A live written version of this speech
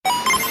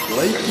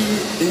Flaky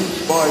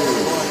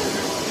Inspired.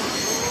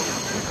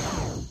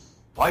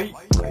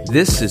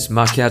 This is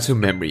Macchiato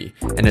Memory,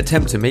 an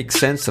attempt to make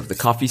sense of the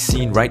coffee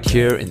scene right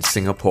here in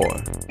Singapore.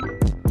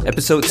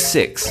 Episode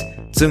 6,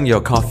 Zeng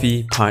Your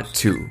Coffee Part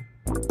 2.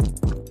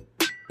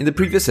 In the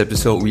previous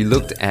episode, we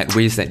looked at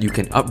ways that you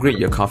can upgrade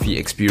your coffee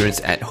experience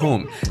at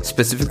home,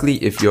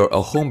 specifically if you're a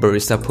home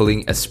barista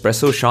pulling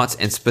espresso shots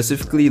and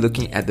specifically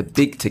looking at the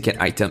big ticket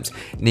items,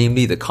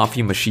 namely the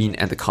coffee machine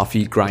and the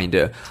coffee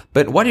grinder.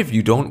 But what if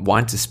you don't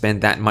want to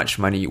spend that much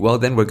money? Well,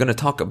 then we're going to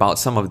talk about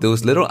some of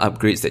those little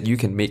upgrades that you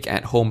can make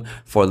at home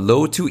for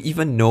low to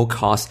even no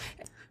cost,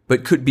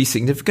 but could be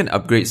significant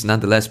upgrades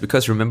nonetheless,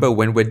 because remember,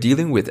 when we're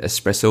dealing with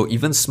espresso,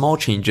 even small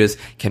changes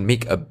can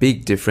make a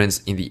big difference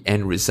in the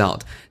end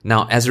result.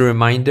 Now, as a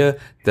reminder,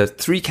 the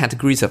 3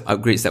 categories of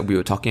upgrades that we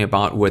were talking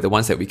about were the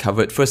ones that we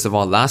covered, first of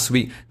all, last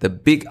week, the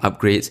big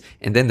upgrades,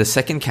 and then the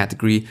second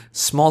category,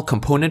 small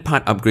component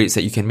part upgrades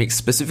that you can make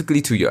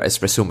specifically to your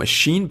espresso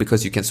machine,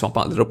 because you can swap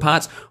out little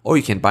parts, or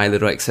you can buy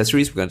little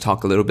accessories. We're going to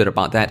talk a little bit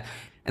about that.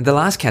 And the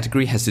last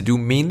category has to do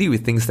mainly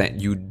with things that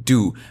you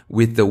do,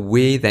 with the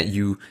way that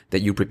you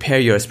prepare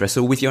your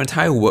espresso, with your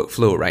entire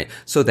workflow, right?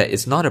 So that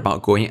it's not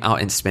about going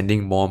out and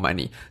spending more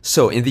money.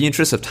 So in the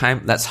interest of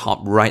time, let's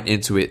hop right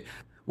into it.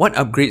 What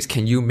upgrades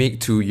can you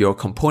make to your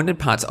component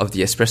parts of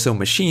the espresso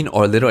machine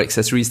or little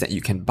accessories that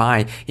you can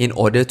buy in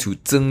order to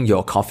zeng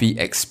your coffee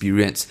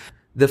experience?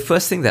 The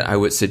first thing that I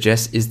would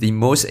suggest is the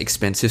most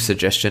expensive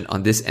suggestion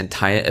on this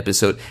entire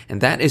episode, and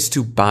that is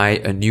to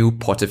buy a new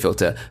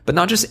portafilter. But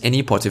not just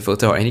any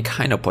portafilter or any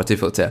kind of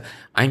portafilter.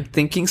 I'm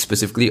thinking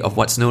specifically of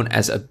what's known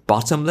as a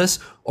bottomless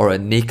or a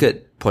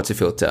naked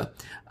portafilter.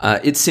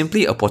 It's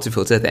simply a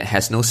portafilter that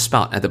has no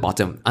spout at the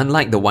bottom,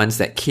 unlike the ones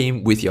that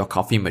came with your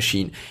coffee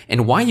machine.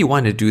 And why you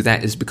want to do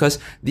that is because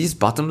these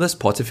bottomless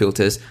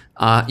portafilters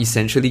are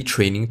essentially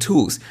training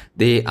tools.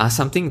 They are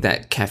something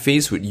that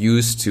cafes would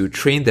use to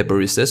train their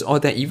baristas, or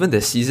that even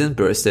the seasoned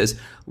baristas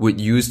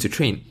would use to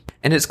train.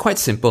 And it's quite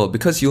simple,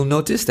 because you'll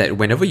notice that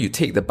whenever you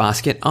take the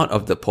basket out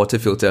of the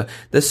portafilter,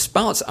 the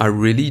spouts are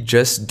really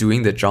just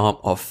doing the job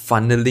of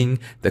funneling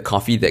the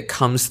coffee that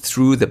comes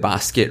through the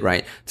basket,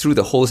 right? Through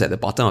the holes at the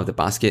bottom of the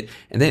basket.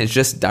 And then it's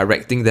just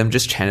directing them,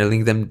 just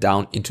channeling them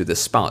down into the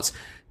spouts.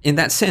 In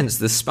that sense,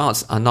 the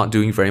spouts are not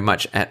doing very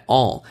much at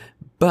all.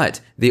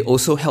 But they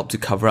also help to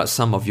cover up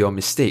some of your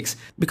mistakes.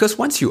 Because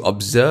once you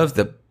observe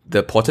the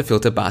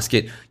portafilter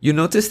basket, you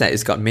notice that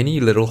it's got many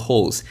little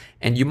holes,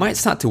 and you might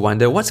start to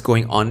wonder what's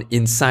going on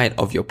inside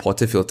of your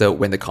portafilter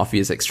when the coffee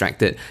is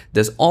extracted.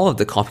 Does all of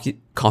the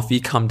coffee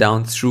come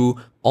down through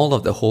all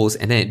of the holes,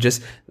 and then it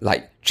just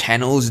like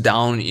channels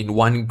down in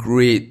one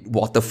great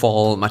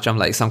waterfall, macam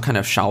like some kind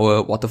of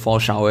waterfall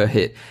shower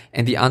hit?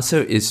 And the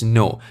answer is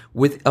no.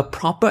 With a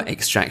proper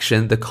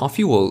extraction, the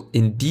coffee will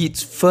indeed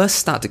first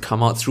start to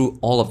come out through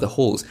all of the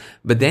holes,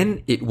 but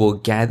then it will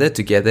gather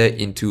together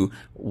into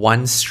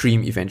one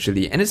stream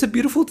eventually. And it's a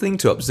beautiful thing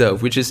to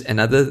observe, which is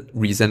another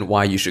reason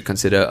why you should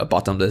consider a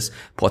bottomless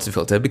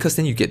portafilter, because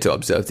then you get to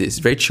observe this. It's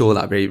very chill,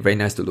 very, very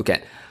nice to look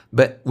at.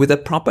 But with a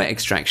proper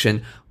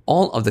extraction,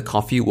 all of the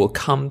coffee will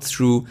come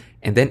through,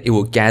 and then it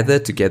will gather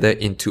together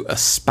into a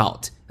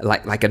spout,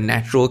 like a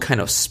natural kind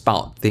of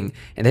spout thing.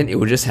 And then it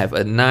will just have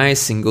a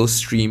nice single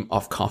stream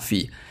of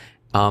coffee.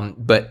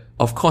 But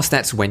of course,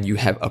 that's when you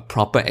have a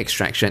proper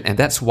extraction, and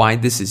that's why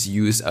this is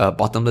used. A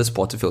bottomless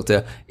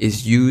portafilter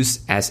is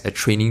used as a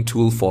training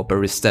tool for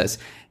baristas.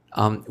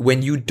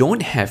 When you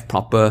don't have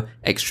proper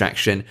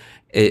extraction,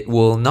 it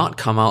will not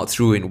come out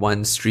through in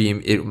one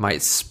stream. It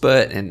might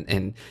spurt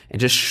and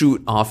just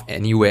shoot off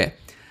anywhere.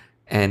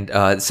 And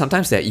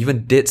sometimes there are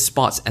even dead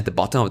spots at the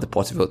bottom of the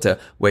portafilter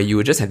where you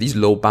will just have these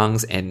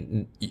lobangs,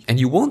 and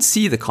you won't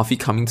see the coffee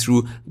coming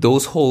through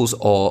those holes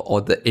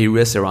or the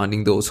area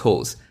surrounding those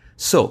holes.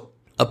 So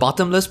a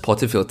bottomless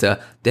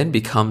portafilter then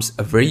becomes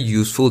a very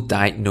useful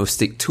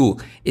diagnostic tool.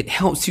 It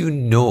helps you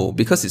know,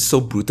 because it's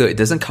so brutal, it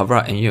doesn't cover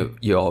up any of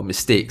your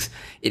mistakes.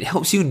 It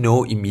helps you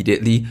know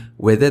immediately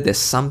whether there's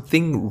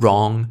something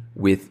wrong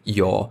with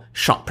your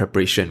shot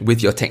preparation,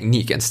 with your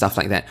technique and stuff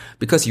like that,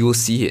 because you will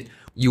see it.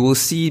 You will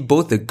see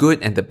both the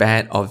good and the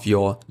bad of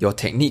your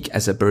technique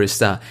as a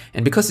barista.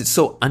 And because it's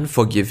so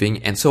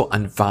unforgiving and so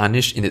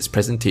unvarnished in its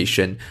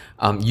presentation,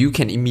 you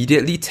can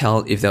immediately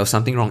tell if there was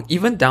something wrong,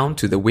 even down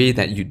to the way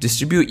that you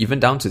distribute, even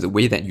down to the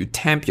way that you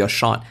tamp your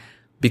shot.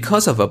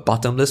 Because of a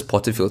bottomless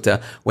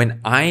portafilter, when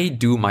I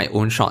do my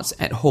own shots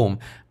at home,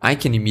 I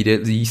can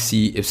immediately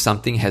see if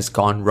something has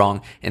gone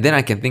wrong, and then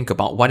I can think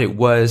about what it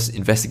was,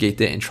 investigate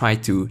it, and try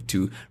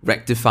to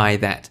rectify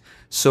that.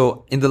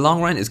 So in the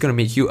long run, it's going to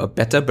make you a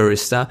better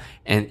barista,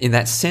 and in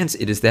that sense,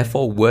 it is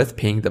therefore worth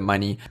paying the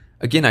money.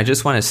 Again, I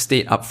just want to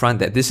state up front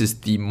that this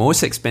is the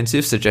most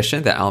expensive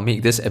suggestion that I'll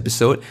make this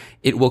episode.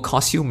 It will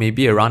cost you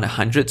maybe around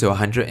 $100 to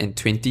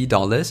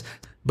 $120.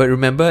 But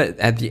remember,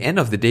 at the end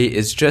of the day,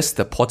 it's just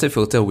the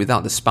portafilter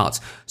without the spouts.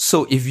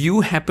 So if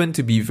you happen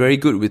to be very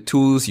good with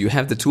tools, you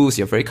have the tools,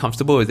 you're very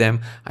comfortable with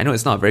them. I know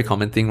it's not a very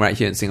common thing right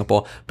here in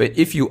Singapore, but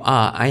if you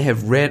are, I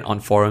have read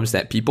on forums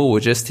that people will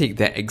just take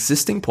their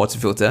existing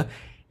portafilter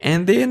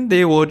and then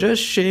they will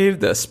just shave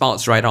the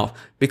spouts right off,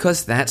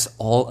 because that's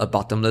all a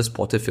bottomless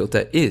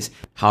portafilter is.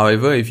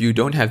 However, if you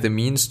don't have the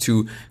means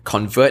to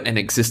convert an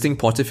existing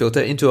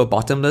portafilter into a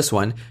bottomless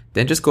one,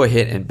 then just go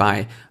ahead and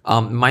buy.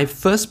 My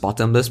first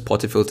bottomless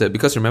portafilter,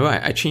 because remember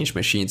I changed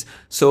machines,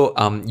 so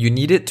you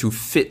need it to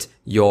fit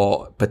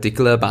your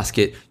particular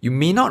basket. You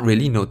may not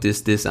really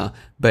notice this,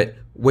 but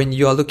when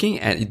you're looking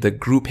at the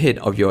group head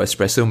of your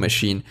espresso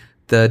machine,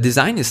 the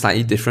design is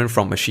slightly different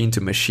from machine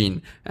to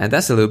machine, and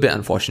that's a little bit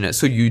unfortunate.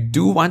 So you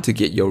do want to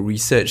get your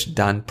research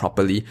done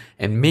properly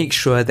and make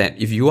sure that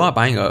if you are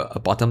buying a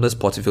bottomless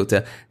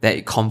portafilter, that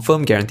it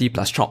confirm guarantee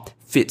plus chop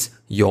fits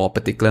your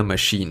particular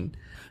machine.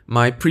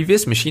 My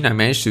previous machine, I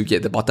managed to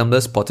get the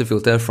bottomless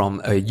portafilter from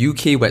a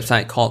UK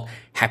website called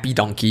Happy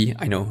Donkey.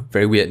 I know,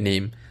 very weird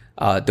name.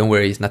 Don't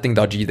worry, it's nothing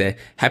dodgy there.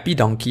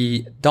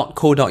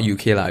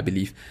 happydonkey.co.uk I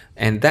believe.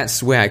 And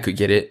that's where I could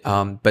get it.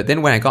 But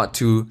then when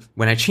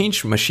I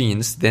changed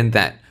machines, then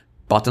that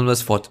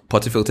bottomless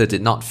portafilter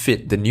did not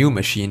fit the new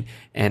machine,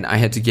 and I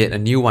had to get a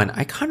new one.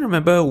 I can't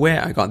remember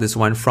where I got this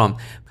one from,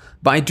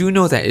 but I do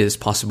know that it is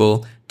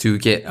possible to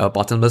get a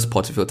bottomless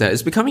portafilter.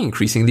 It's becoming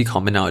increasingly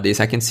common nowadays.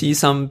 I can see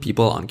some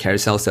people on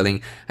Carousel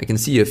selling. I can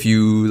see a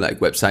few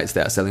websites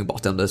that are selling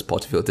bottomless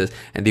portafilters,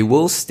 and they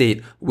will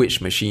state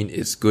which machine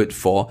is good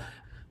for.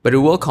 But it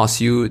will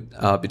cost you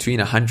between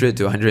 100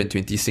 to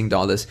 120 Sing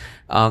dollars.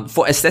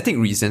 For aesthetic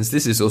reasons,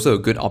 this is also a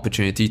good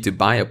opportunity to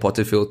buy a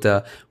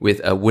portafilter with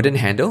a wooden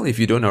handle if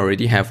you don't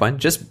already have one,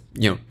 just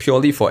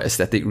purely for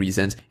aesthetic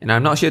reasons. And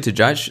I'm not here to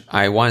judge.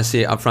 I want to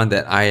say upfront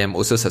that I am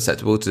also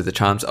susceptible to the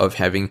charms of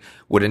having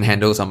wooden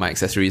handles on my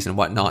accessories and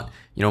whatnot.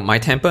 My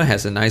Tamper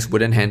has a nice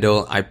wooden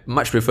handle. I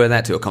much prefer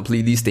that to a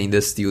completely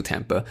stainless steel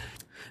Tamper.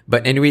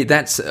 But anyway,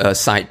 that's a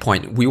side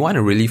point. We want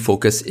to really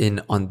focus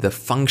in on the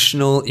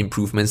functional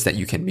improvements that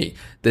you can make,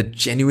 the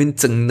genuine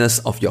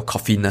zengness of your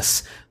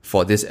coffeeness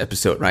for this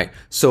episode, right?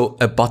 So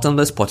a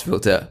bottomless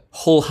portafilter,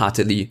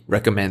 wholeheartedly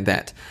recommend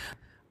that.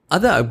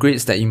 Other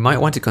upgrades that you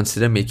might want to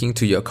consider making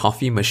to your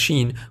coffee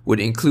machine would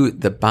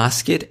include the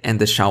basket and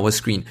the shower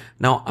screen.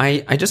 Now,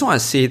 I just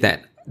want to say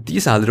that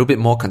these are a little bit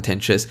more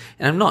contentious,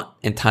 and I'm not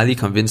entirely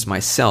convinced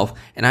myself.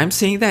 And I'm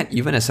saying that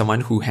even as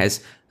someone who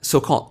has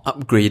so-called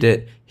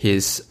upgraded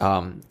his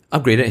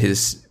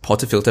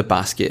portafilter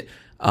basket.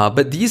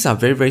 But these are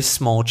very, very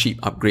small,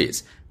 cheap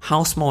upgrades.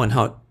 How small and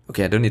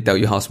okay, I don't need to tell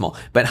you how small,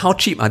 but how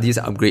cheap are these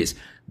upgrades?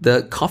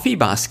 The coffee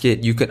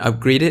basket, you can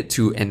upgrade it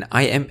to an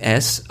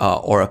IMS,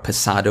 or a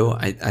Pasado.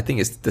 I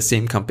think it's the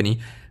same company.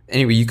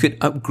 Anyway, you could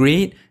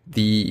upgrade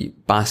the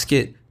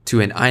basket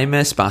to an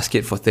IMS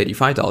basket for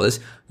 $35.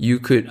 You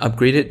could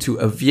upgrade it to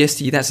a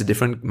VST, that's a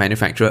different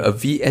manufacturer, a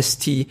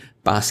VST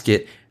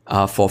basket,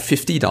 for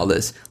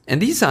 $50.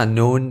 And these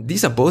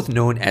are both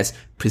known as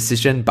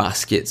precision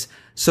baskets.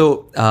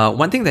 So,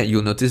 one thing that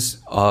you'll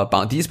notice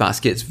about these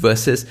baskets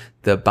versus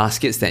the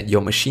baskets that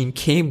your machine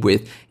came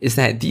with is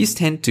that these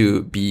tend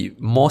to be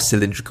more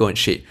cylindrical in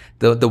shape.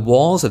 The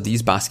walls of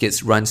these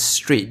baskets run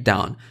straight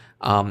down.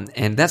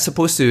 And that's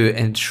supposed to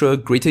ensure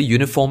greater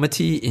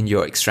uniformity in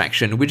your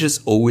extraction, which is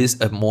always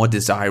a more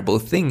desirable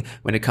thing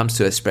when it comes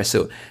to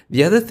espresso.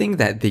 The other thing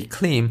that they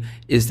claim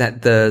is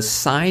that the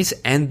size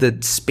and the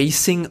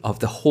spacing of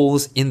the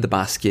holes in the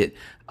basket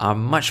are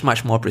much,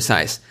 much more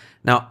precise.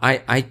 Now,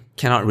 I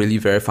cannot really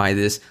verify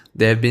this.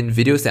 There have been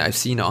videos that I've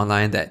seen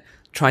online that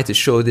try to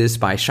show this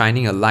by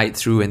shining a light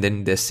through, and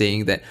then they're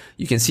saying that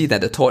you can see that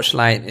the torch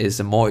light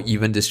is a more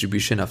even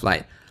distribution of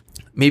light.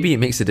 Maybe it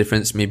makes a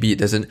difference, maybe it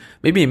doesn't.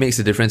 Maybe it makes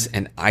a difference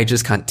and I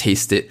just can't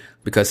taste it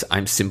because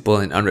I'm simple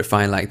and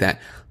unrefined like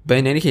that. But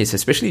in any case,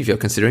 especially if you're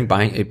considering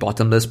buying a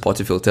bottomless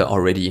portafilter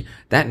already,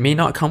 that may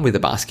not come with a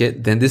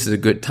basket, then this is a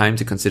good time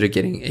to consider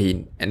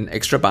getting an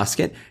extra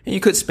basket, and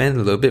you could spend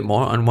a little bit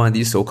more on one of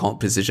these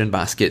so-called precision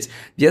baskets.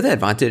 The other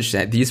advantage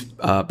that these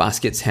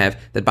baskets have,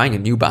 that buying a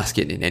new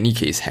basket in any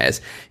case has,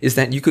 is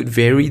that you could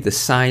vary the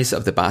size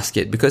of the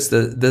basket because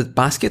the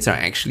baskets are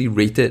actually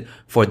rated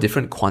for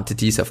different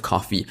quantities of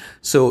coffee.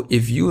 So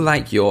if you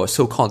like your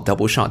so-called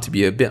double shot to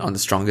be a bit on the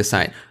stronger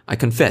side, I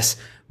confess,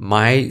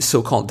 my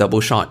so-called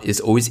double shot is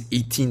always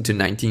 18 to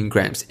 19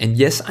 grams. And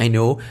yes, I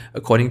know,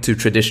 according to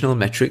traditional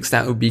metrics,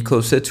 that would be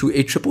closer to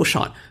a triple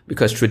shot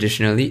because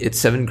traditionally it's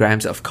 7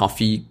 grams of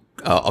coffee,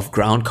 of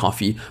ground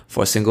coffee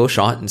for a single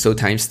shot. And so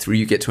times 3,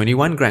 you get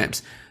 21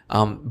 grams.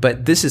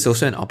 But this is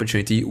also an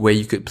opportunity where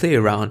you could play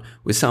around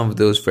with some of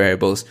those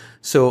variables.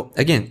 So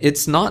again,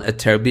 it's not a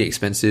terribly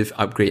expensive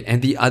upgrade.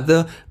 And the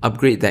other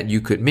upgrade that you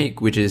could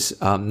make, which is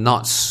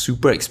not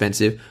super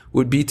expensive,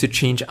 would be to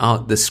change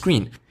out the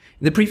screen.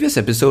 In the previous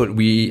episode,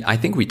 I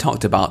think we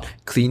talked about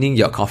cleaning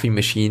your coffee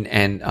machine,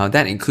 and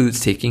that includes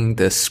taking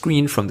the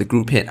screen from the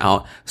group head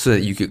out so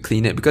that you could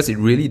clean it because it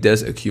really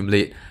does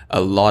accumulate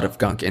a lot of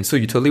gunk, and so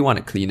you totally want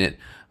to clean it.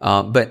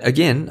 But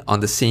again,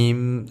 on the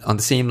same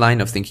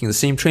line of thinking, the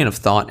same train of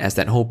thought as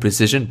that whole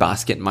precision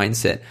basket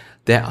mindset,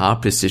 there are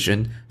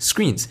precision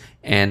screens,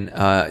 and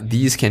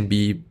these can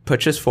be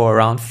purchased for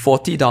around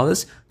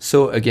 $40.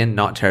 So again,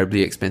 not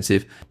terribly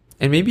expensive.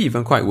 and maybe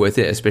even quite worth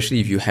it, especially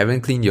if you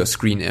haven't cleaned your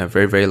screen in a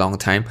very, very long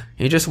time and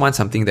you just want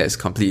something that's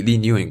completely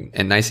new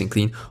and nice and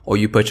clean, or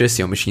you purchase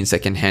your machine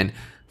secondhand,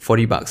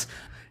 $40.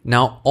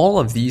 Now, all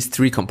of these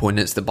three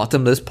components, the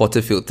bottomless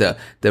portafilter,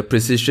 the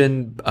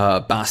precision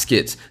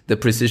baskets, the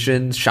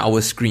precision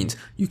shower screens,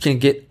 you can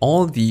get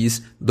all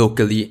these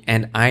locally,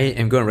 and I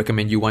am going to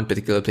recommend you one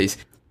particular place,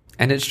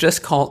 and it's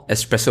just called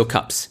Espresso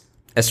Cups.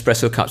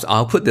 Espresso Cups.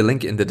 I'll put the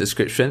link in the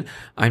description.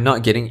 I'm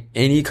not getting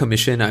any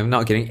commission. I'm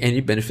not getting any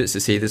benefits to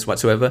say this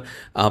whatsoever.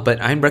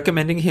 But I'm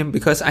recommending him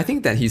because I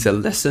think that he's a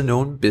lesser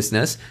known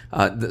business.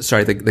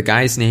 The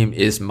guy's name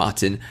is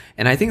Martin.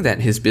 And I think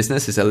that his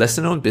business is a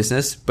lesser known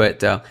business,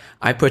 but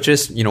I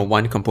purchased,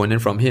 one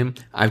component from him.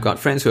 I've got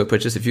friends who have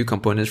purchased a few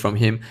components from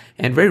him.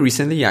 And very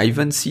recently, I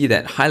even see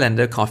that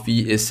Highlander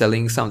Coffee is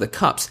selling some of the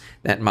cups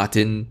that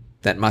Martin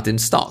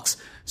stocks.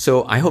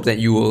 So I hope that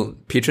you will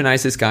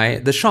patronize this guy.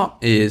 The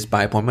shop is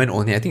by appointment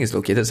only. I think it's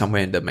located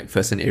somewhere in the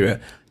McPherson area.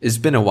 It's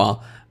been a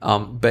while.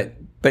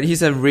 But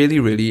he's a really,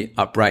 really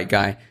upright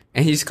guy.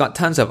 And he's got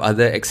tons of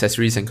other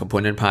accessories and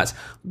component parts.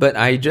 But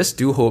I just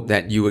do hope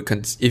that you would,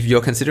 if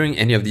you're considering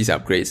any of these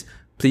upgrades,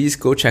 please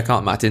go check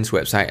out Martin's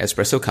website,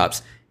 Espresso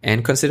Cups,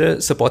 and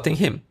consider supporting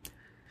him.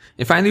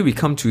 And finally, we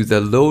come to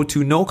the low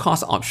to no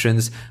cost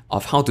options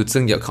of how to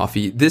蒸 your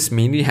coffee. This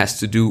mainly has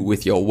to do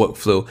with your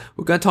workflow.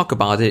 We're going to talk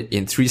about it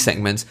in 3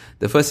 segments.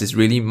 The first is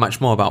really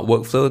much more about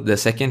workflow. The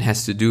second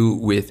has to do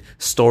with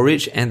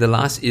storage. And the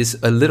last is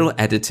a little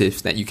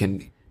additive that you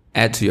can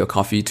add to your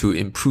coffee to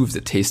improve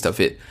the taste of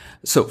it.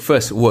 So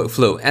first,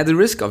 workflow. At the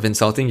risk of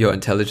insulting your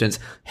intelligence,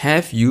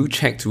 have you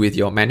checked with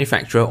your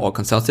manufacturer or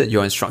consulted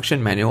your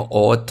instruction manual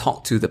or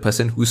talked to the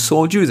person who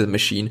sold you the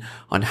machine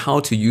on how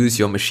to use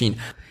your machine?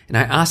 And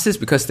I ask this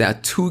because there are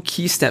 2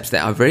 key steps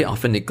that are very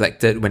often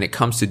neglected when it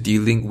comes to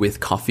dealing with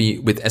coffee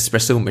with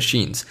espresso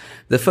machines.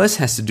 The first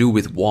has to do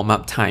with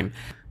warm-up time.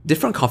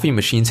 Different coffee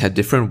machines have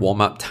different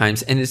warm-up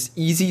times, and it's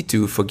easy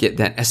to forget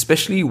that,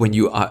 especially when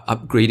you are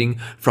upgrading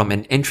from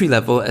an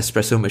entry-level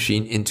espresso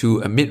machine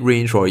into a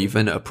mid-range or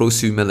even a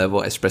prosumer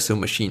level espresso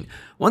machine.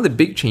 One of the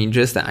big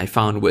changes that I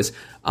found was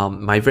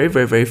my very,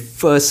 very, very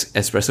first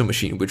espresso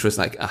machine, which was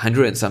like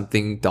 $100 and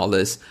something.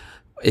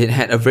 It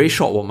had a very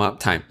short warm-up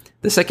time.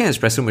 The second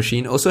espresso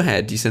machine also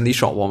had a decently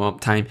short warm-up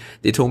time.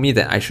 They told me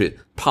that I should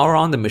power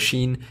on the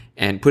machine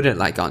and put it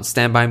like on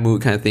standby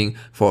mode kind of thing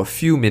for a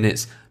few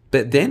minutes.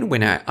 But then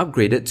when I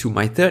upgraded to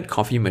my third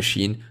coffee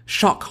machine,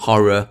 shock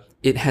horror,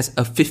 it has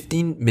a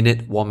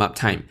 15-minute warm-up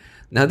time.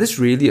 Now this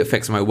really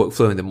affects my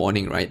workflow in the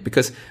morning, right?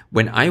 Because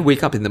when I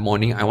wake up in the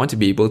morning, I want to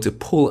be able to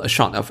pull a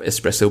shot of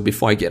espresso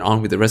before I get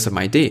on with the rest of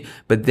my day.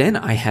 But then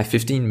I have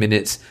 15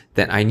 minutes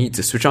that I need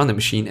to switch on the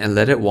machine and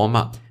let it warm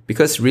up.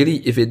 Because really,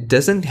 if it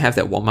doesn't have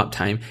that warm-up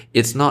time,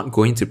 it's not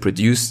going to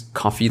produce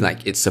coffee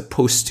like it's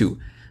supposed to.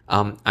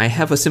 I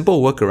have a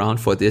simple workaround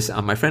for this.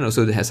 My friend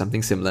also has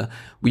something similar.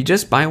 We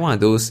just buy one of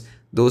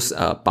those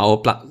power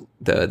plug,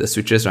 the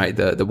switches, right?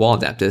 The wall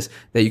adapters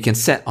that you can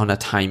set on a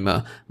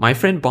timer. My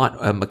friend bought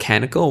a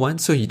mechanical one,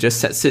 so he just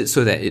sets it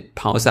so that it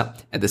powers up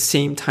at the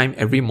same time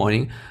every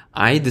morning.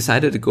 I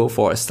decided to go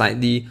for a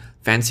slightly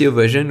fancier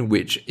version,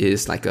 which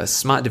is like a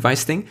smart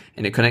device thing,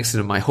 and it connects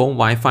to my home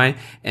Wi-Fi,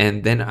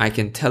 and then I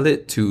can tell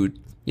it to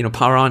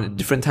power on at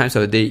different times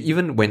of the day.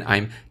 Even when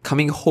I'm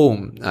coming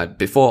home,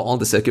 before all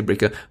the circuit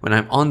breaker, when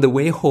I'm on the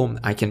way home,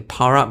 I can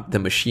power up the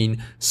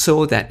machine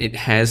so that it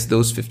has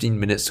those 15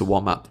 minutes to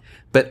warm up.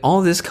 But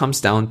all this comes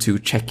down to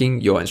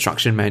checking your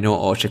instruction manual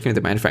or checking with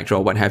the manufacturer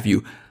or what have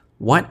you.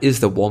 What is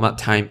the warm-up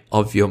time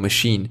of your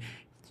machine?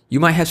 You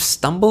might have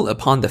stumbled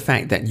upon the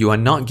fact that you are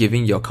not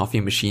giving your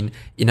coffee machine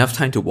enough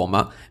time to warm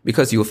up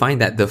because you'll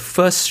find that the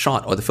first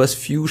shot or the first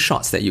few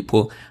shots that you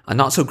pull are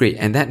not so great,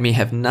 and that may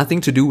have nothing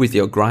to do with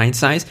your grind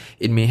size.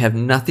 It may have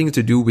nothing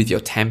to do with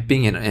your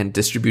tamping and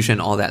distribution,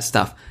 all that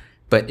stuff,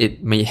 but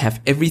it may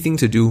have everything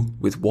to do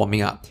with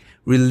warming up.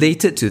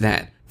 Related to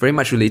that, very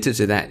much related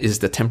to that, is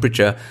the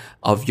temperature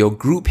of your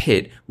group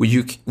head,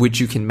 which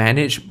you can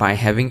manage by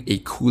having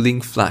a cooling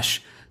flush.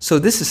 So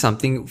this is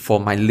something for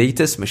my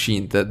latest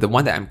machine, the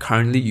one that I'm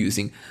currently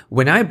using.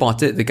 When I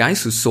bought it, the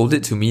guys who sold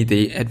it to me,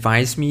 they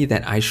advised me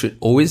that I should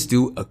always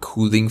do a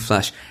cooling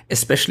flush,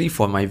 especially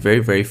for my very,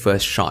 very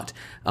first shot.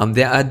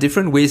 There are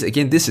different ways.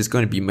 Again, this is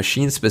going to be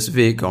machine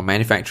specific or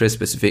manufacturer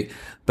specific,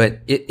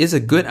 but it is a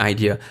good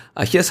idea.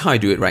 Here's how I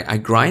do it, right? I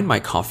grind my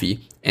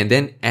coffee, and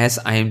then as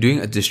I am doing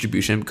a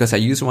distribution, because I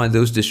use one of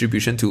those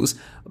distribution tools,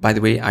 by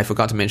the way, I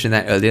forgot to mention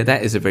that earlier,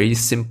 that is a very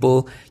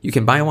simple, you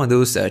can buy one of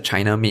those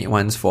China-made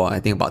ones for I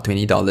think about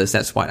 $20.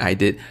 That's what I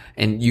did.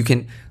 And you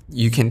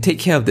can take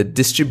care of the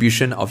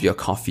distribution of your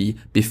coffee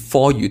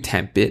before you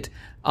tamp it.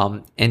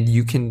 And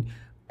you can,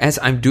 as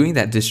I'm doing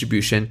that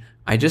distribution,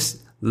 I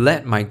just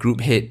let my group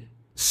head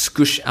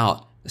squish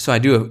out. So I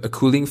do a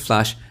cooling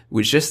flush,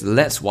 which just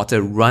lets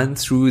water run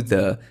through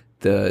the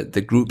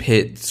group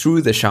head,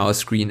 through the shower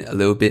screen a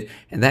little bit,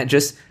 and that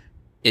just,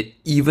 it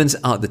evens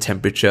out the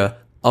temperature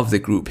of the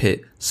group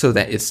head so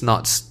that it's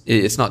not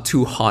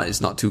too hot,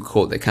 it's not too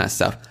cold, that kind of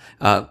stuff.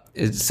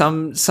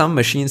 Some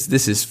machines,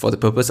 this is for the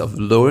purpose of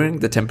lowering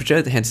the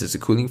temperature, hence it's a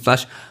cooling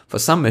flush. For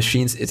some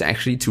machines, it's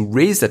actually to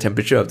raise the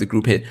temperature of the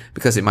group head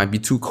because it might be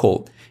too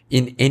cold.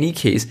 In any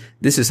case,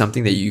 this is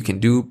something that you can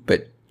do,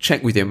 but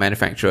check with your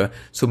manufacturer.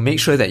 So make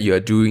sure that you are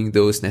doing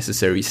those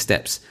necessary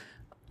steps.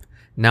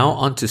 Now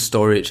on to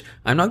storage.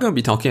 I'm not going to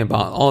be talking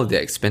about all of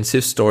the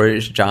expensive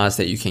storage jars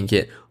that you can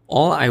get.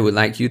 All I would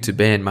like you to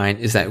bear in mind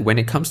is that when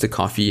it comes to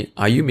coffee,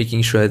 are you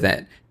making sure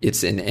that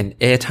it's in an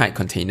airtight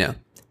container?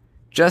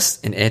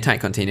 Just an airtight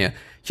container.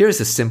 Here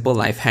is a simple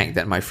life hack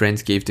that my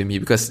friends gave to me,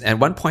 because at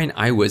one point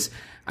I was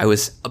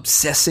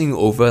obsessing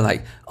over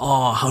like,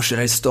 how should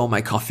I store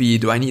my coffee?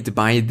 Do I need to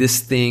buy this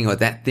thing or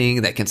that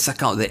thing that can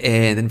suck out the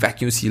air and then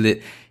vacuum seal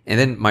it? And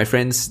then my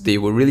friends, they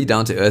were really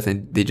down to earth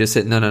and they just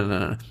said,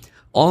 no.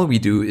 All we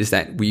do is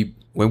that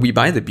when we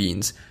buy the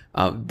beans,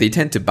 they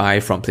tend to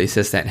buy from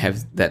places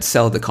that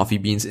sell the coffee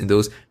beans in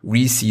those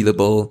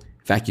resealable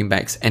vacuum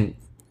bags. And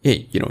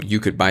hey,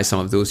 you could buy some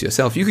of those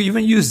yourself. You could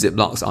even use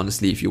Ziplocs,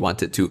 honestly, if you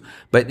wanted to.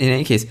 But in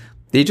any case,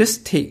 they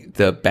just take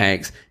the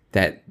bags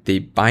that they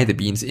buy the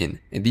beans in,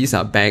 and these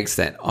are bags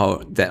that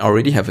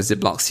already have a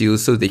Ziploc seal,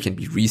 so they can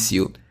be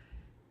resealed.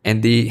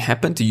 And they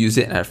happen to use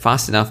it at a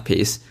fast enough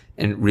pace.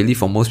 And really,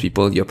 for most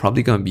people, you're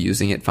probably going to be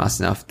using it fast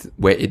enough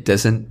where it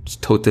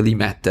doesn't totally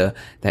matter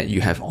that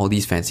you have all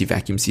these fancy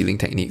vacuum sealing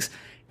techniques.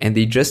 And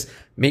they just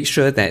make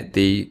sure that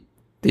they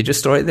just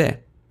store it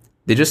there.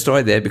 They just store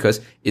it there because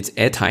it's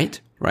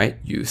airtight, right?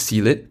 You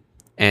seal it.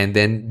 And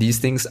then these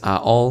things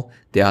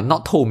they are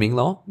not 透明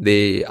咯.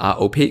 They are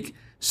opaque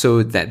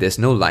so that there's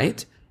no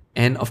light.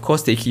 And of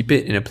course, they keep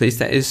it in a place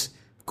that is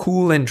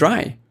cool and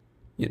dry,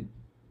 in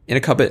a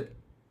cupboard.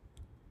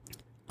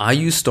 Are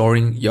you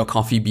storing your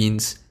coffee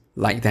beans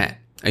like that?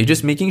 Are you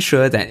just making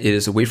sure that it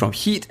is away from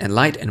heat and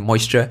light and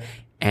moisture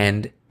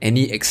and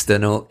any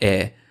external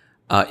air?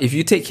 If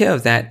you take care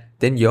of that,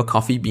 then your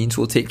coffee beans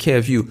will take care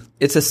of you.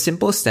 It's a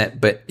simple step,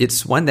 but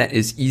it's one that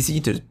is easy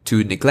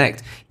to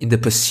neglect in the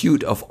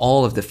pursuit of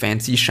all of the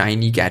fancy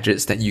shiny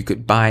gadgets that you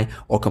could buy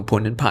or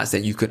component parts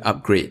that you could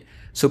upgrade.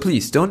 So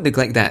please don't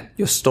neglect that.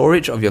 Your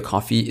storage of your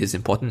coffee is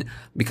important,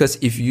 because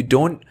if you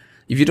don't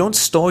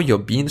store your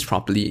beans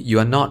properly, you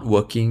are not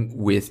working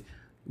with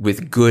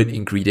good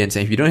ingredients.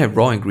 And if you don't have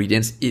raw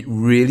ingredients, it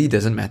really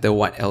doesn't matter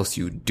what else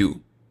you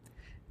do.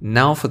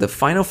 Now for the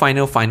final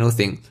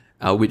thing,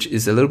 which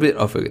is a little bit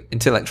of an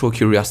intellectual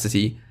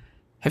curiosity.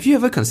 Have you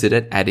ever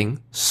considered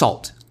adding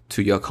salt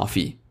to your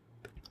coffee?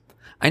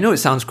 I know it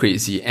sounds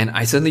crazy, and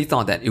I certainly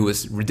thought that it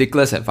was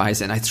ridiculous advice,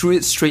 and I threw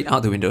it straight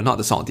out the window, not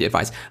the salty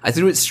advice. I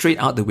threw it straight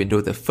out the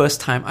window the first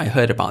time I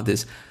heard about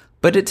this.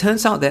 But it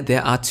turns out that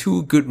there are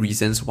two good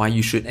reasons why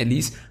you should at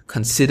least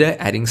consider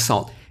adding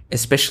salt,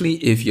 especially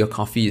if your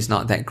coffee is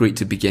not that great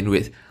to begin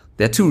with.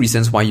 There are two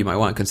reasons why you might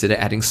want to consider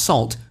adding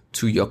salt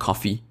to your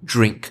coffee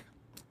drink.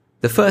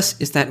 The first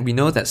is that we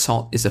know that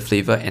salt is a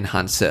flavor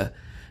enhancer.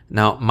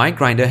 Now, my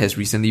grinder has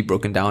recently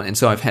broken down, and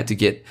so I've had to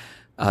get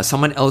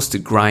someone else to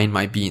grind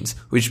my beans,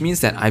 which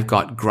means that I've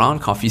got ground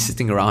coffee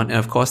sitting around, and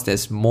of course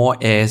there's more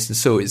air,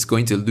 so it's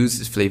going to lose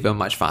its flavor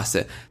much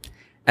faster.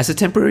 As a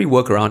temporary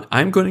workaround,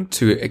 I'm going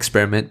to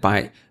experiment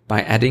by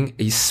adding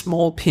a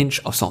small pinch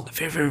of salt, a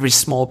very, very, very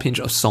small pinch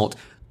of salt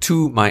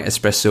to my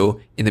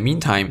espresso in the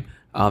meantime,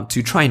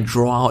 to try and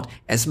draw out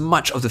as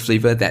much of the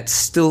flavor that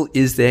still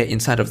is there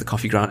inside of the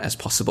coffee ground as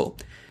possible.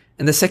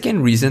 And the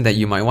second reason that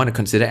you might want to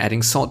consider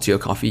adding salt to your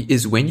coffee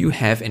is when you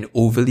have an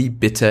overly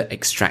bitter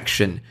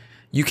extraction.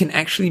 You can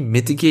actually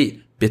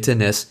mitigate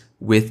bitterness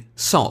with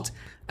salt.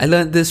 I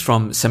learned this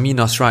from Sami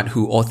Nosrat,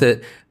 who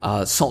authored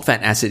Salt,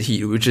 Fat, Acid,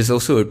 Heat, which is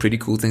also a pretty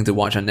cool thing to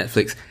watch on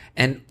Netflix.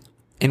 And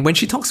when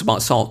she talks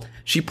about salt,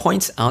 she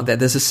points out that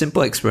there's a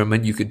simple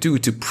experiment you could do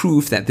to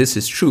prove that this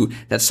is true,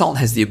 that salt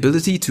has the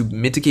ability to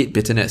mitigate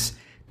bitterness.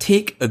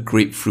 Take a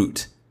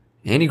grapefruit.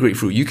 Any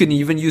grapefruit. You can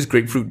even use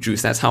grapefruit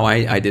juice. That's how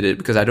I did it,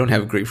 because I don't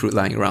have a grapefruit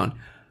lying around.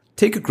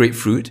 Take a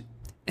grapefruit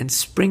and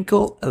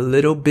sprinkle a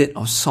little bit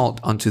of salt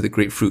onto the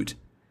grapefruit.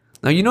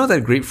 Now, you know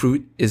that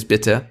grapefruit is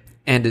bitter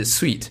and it's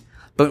sweet.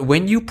 But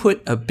when you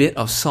put a bit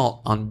of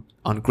salt on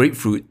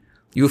grapefruit,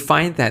 you'll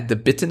find that the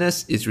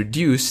bitterness is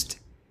reduced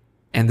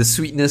and the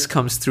sweetness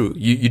comes through.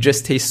 You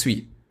just taste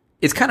sweet.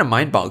 It's kind of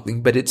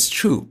mind-boggling, but it's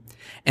true.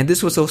 And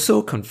this was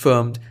also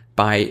confirmed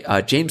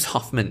by James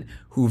Hoffmann,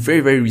 who very,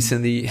 very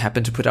recently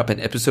happened to put up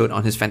an episode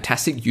on his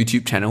fantastic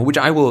YouTube channel, which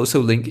I will also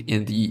link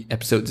in the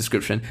episode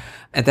description,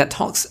 and that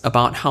talks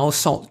about how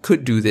salt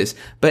could do this.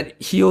 But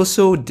he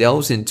also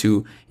delves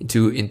into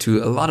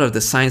a lot of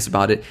the science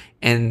about it,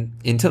 and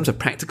in terms of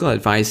practical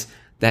advice,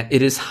 that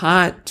it is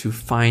hard to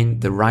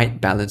find the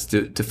right balance,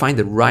 to find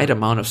the right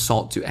amount of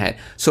salt to add.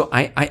 So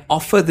I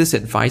offer this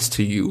advice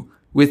to you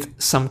with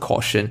some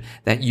caution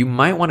that you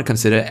might want to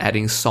consider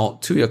adding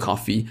salt to your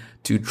coffee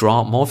to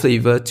draw more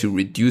flavor, to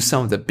reduce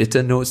some of the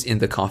bitter notes in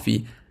the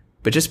coffee.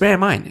 But just bear in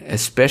mind,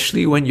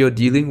 especially when you're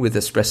dealing with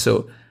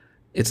espresso,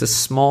 it's a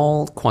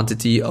small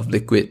quantity of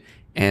liquid,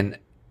 and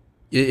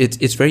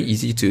it's very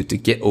easy to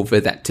get over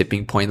that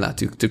tipping point,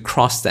 to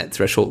cross that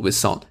threshold with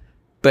salt.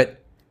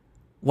 But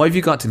what have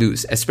you got to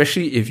lose?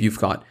 Especially if you've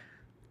got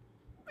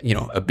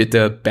a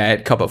bitter,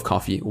 bad cup of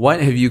coffee,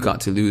 what have you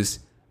got to lose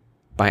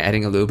by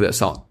adding a little bit of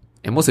salt?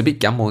 And most a bit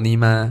giam only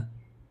ma.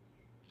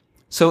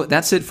 So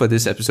that's it for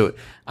this episode.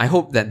 I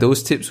hope that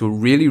those tips were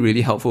really,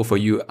 really helpful for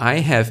you. I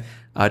have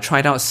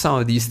tried out some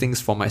of these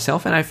things for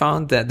myself, and I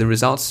found that the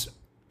results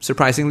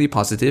surprisingly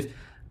positive.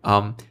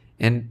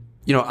 And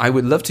I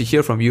would love to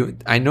hear from you.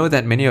 I know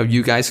that many of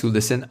you guys who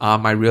listen are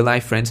my real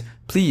life friends.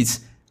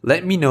 Please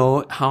let me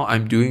know how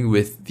I'm doing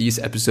with these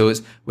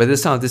episodes, whether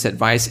some of this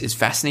advice is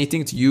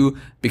fascinating to you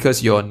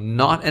because you're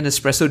not an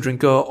espresso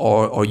drinker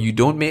or you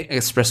don't make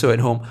espresso at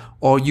home,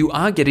 or you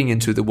are getting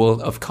into the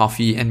world of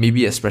coffee and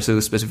maybe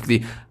espresso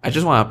specifically. I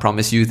just want to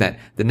promise you that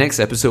the next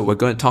episode we're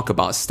going to talk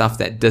about stuff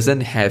that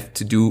doesn't have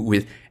to do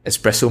with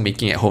espresso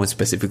making at home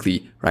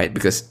specifically, right?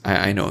 Because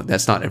I know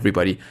that's not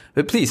everybody.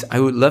 But please, I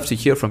would love to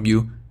hear from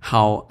you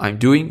how I'm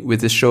doing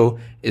with this show.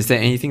 Is there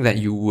anything that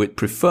you would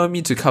prefer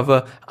me to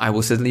cover? I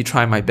will certainly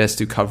try my best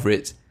to cover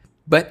it.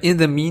 But in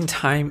the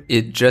meantime,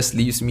 it just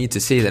leaves me to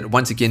say that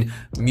once again,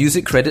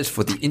 music credits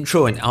for the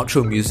intro and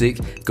outro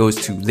music goes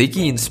to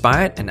Lakey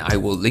Inspired, and I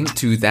will link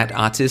to that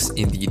artist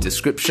in the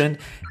description.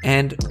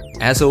 And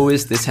as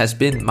always, this has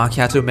been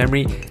Macchiato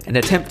Memory, an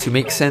attempt to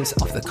make sense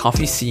of the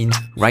coffee scene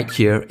right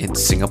here in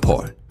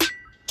Singapore.